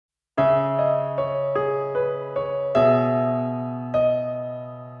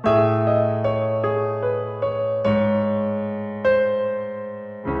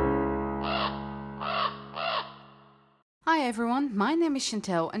everyone, my name is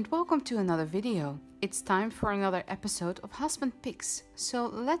Chantel and welcome to another video. It's time for another episode of Husband Picks, so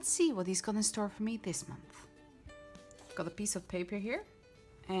let's see what he's got in store for me this month. Got a piece of paper here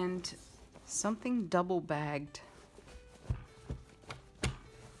and something double bagged. It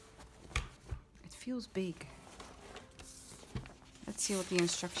feels big. Let's see what the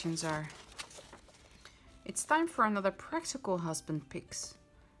instructions are. It's time for another practical Husband Picks.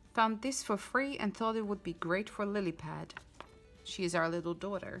 Found this for free and thought it would be great for Lilypad. She is our little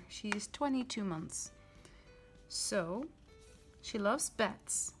daughter. She is 22 months. So, she loves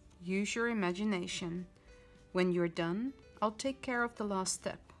bats. Use your imagination. When you're done, I'll take care of the last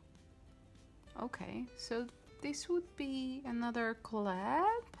step. Okay, so this would be another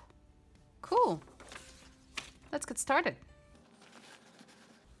collab? Cool. Let's get started.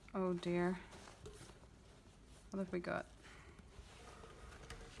 Oh dear. What have we got?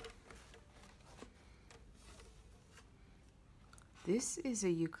 This is a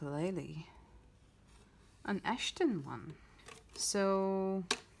ukulele, an Ashton one. So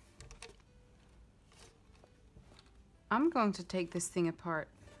I'm going to take this thing apart,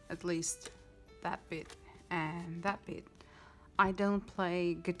 at least that bit and that bit. I don't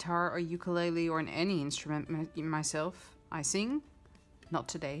play guitar or ukulele or any instrument myself. I sing, not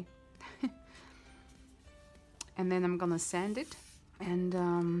today. And then I'm gonna sand it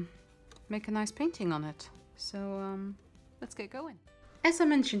and make a nice painting on it. So let's get going. As I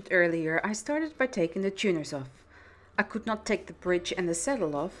mentioned earlier, I started by taking the tuners off. I could not take the bridge and the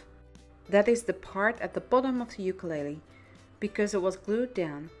saddle off. That is the part at the bottom of the ukulele, because it was glued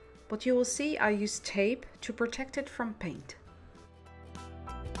down, but you will see I used tape to protect it from paint.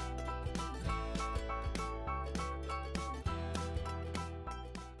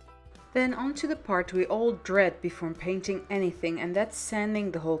 Then onto the part we all dread before painting anything, and that's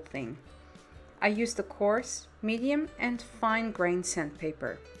sanding the whole thing. I used the coarse, medium and fine grain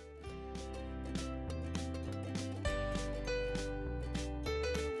sandpaper.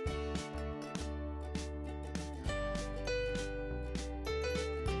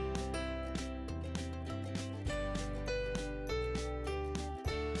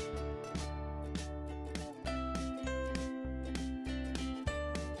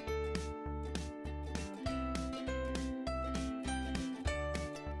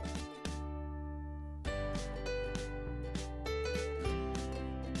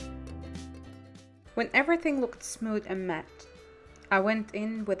 When everything looked smooth and matte, I went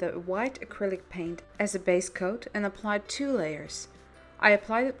in with a white acrylic paint as a base coat and applied 2 layers. I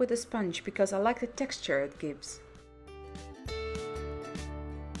applied it with a sponge because I like the texture it gives.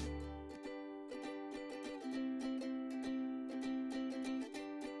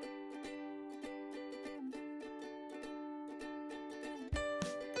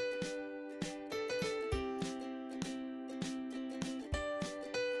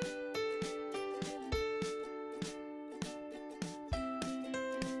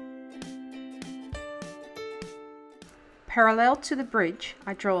 Parallel to the bridge,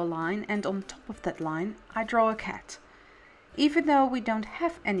 I draw a line, and on top of that line, I draw a cat. Even though we don't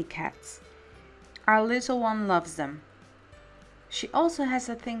have any cats, our little one loves them. She also has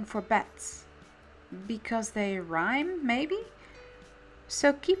a thing for bats, because they rhyme, maybe?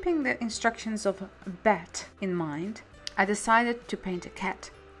 So keeping the instructions of a bat in mind, I decided to paint a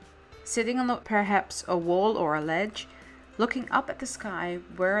cat, sitting on perhaps a wall or a ledge, looking up at the sky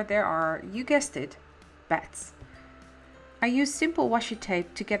where there are, you guessed it, bats. I used simple washi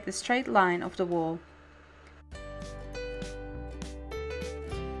tape to get the straight line of the wall.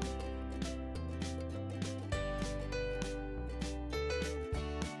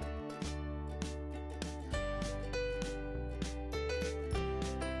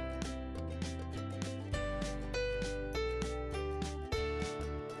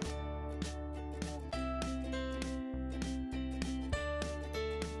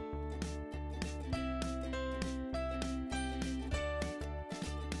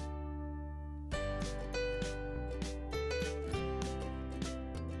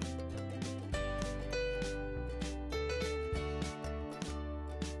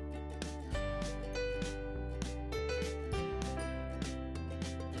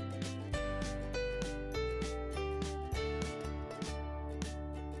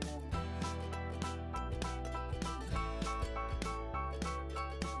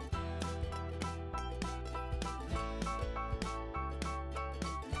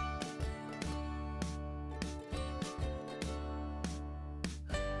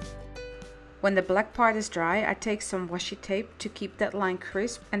 When the black part is dry, I take some washi tape to keep that line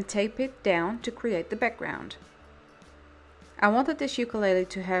crisp and tape it down to create the background. I wanted this ukulele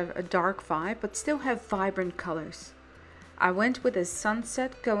to have a dark vibe but still have vibrant colors. I went with a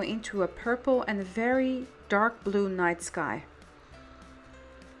sunset going into a purple and a very dark blue night sky.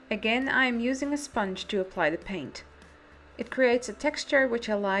 Again, I am using a sponge to apply the paint. It creates a texture which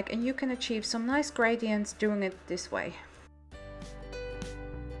I like, and you can achieve some nice gradients doing it this way.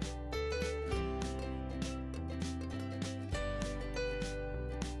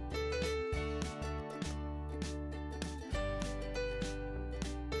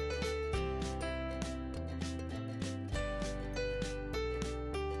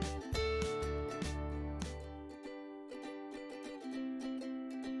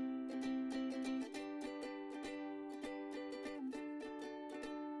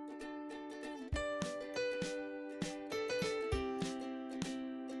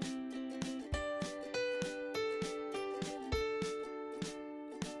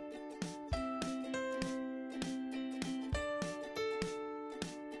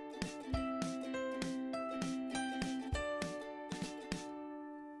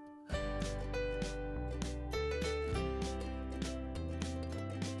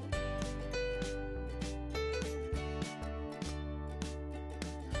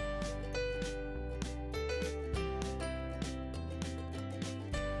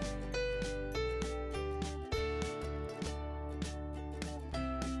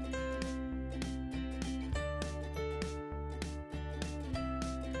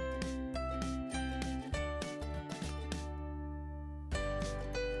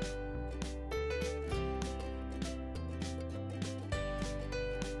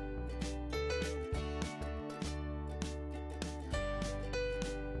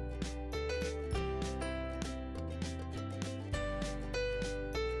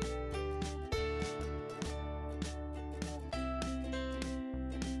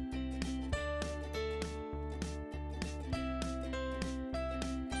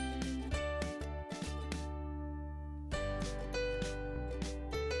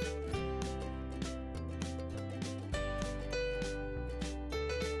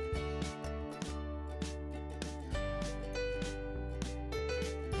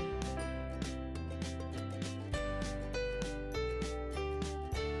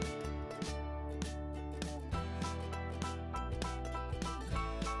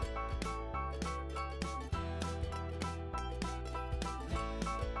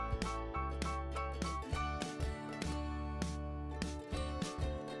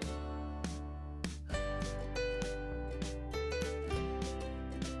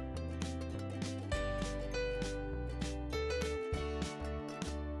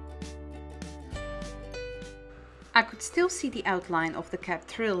 I could still see the outline of the cat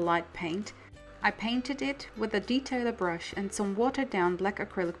through the light paint. I painted it with a detailer brush and some watered down black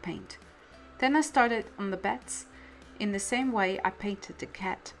acrylic paint. Then I started on the bats. In the same way I painted the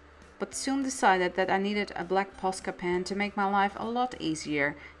cat, but soon decided that I needed a black posca pen to make my life a lot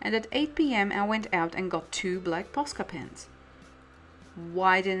easier, and at 8 PM I went out and got 2 black posca pens.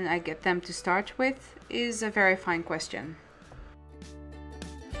 Why didn't I get them to start with is a very fine question.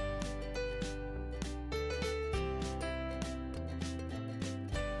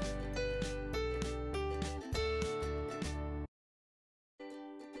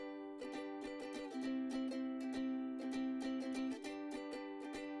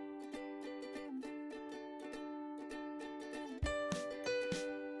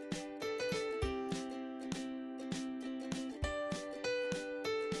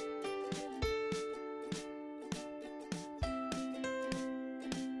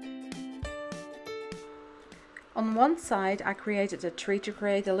 On one side I created a tree to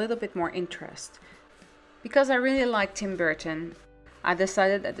create a little bit more interest. Because I really like Tim Burton, I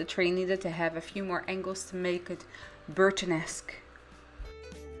decided that the tree needed to have a few more angles to make it Burton-esque.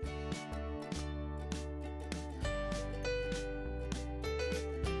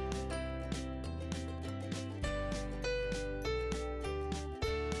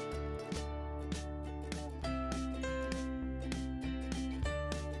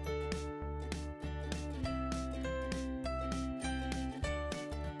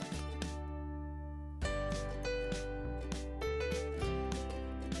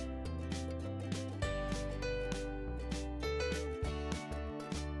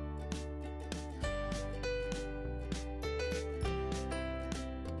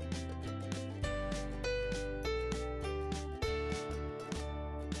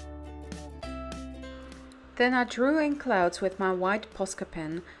 Then I drew in clouds with my white Posca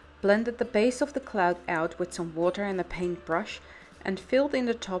pen, blended the base of the cloud out with some water and a paintbrush, and filled in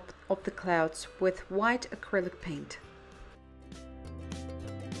the top of the clouds with white acrylic paint.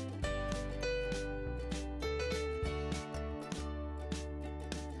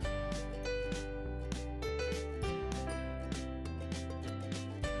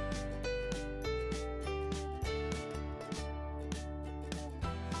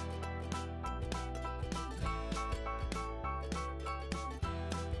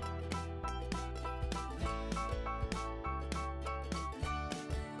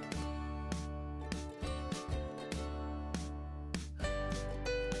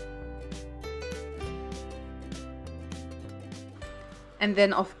 And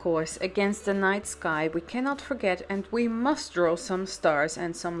then of course, against the night sky, we cannot forget and we must draw some stars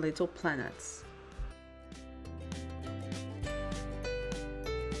and some little planets.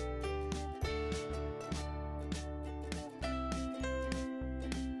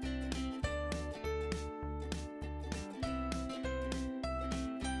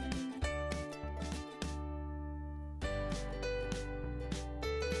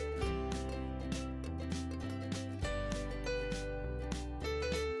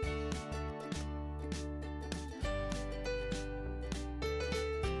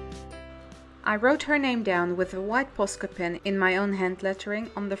 I wrote her name down with a white posca pen in my own hand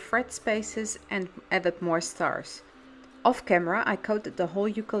lettering on the fret spaces and added more stars. Off camera I coated the whole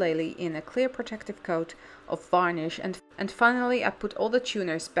ukulele in a clear protective coat of varnish and finally I put all the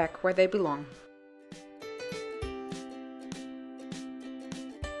tuners back where they belong.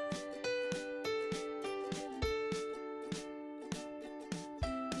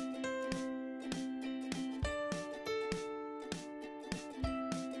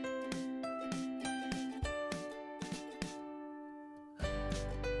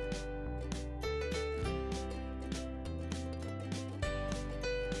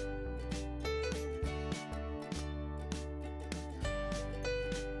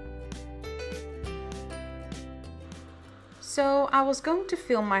 So I was going to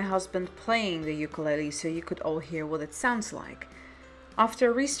film my husband playing the ukulele so you could all hear what it sounds like.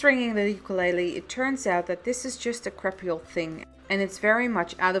 After restringing the ukulele, it turns out that this is just a crappy old thing and it's very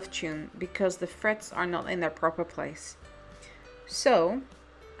much out of tune because the frets are not in their proper place. So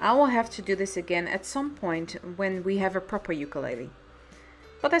I will have to do this again at some point when we have a proper ukulele.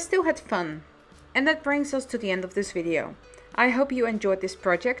 But I still had fun. And that brings us to the end of this video. I hope you enjoyed this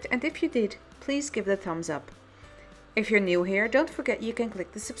project, and if you did, please give it a thumbs up. If you're new here, don't forget you can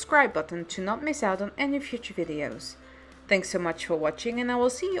click the subscribe button to not miss out on any future videos. Thanks so much for watching and I will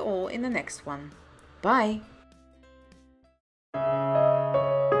see you all in the next one. Bye!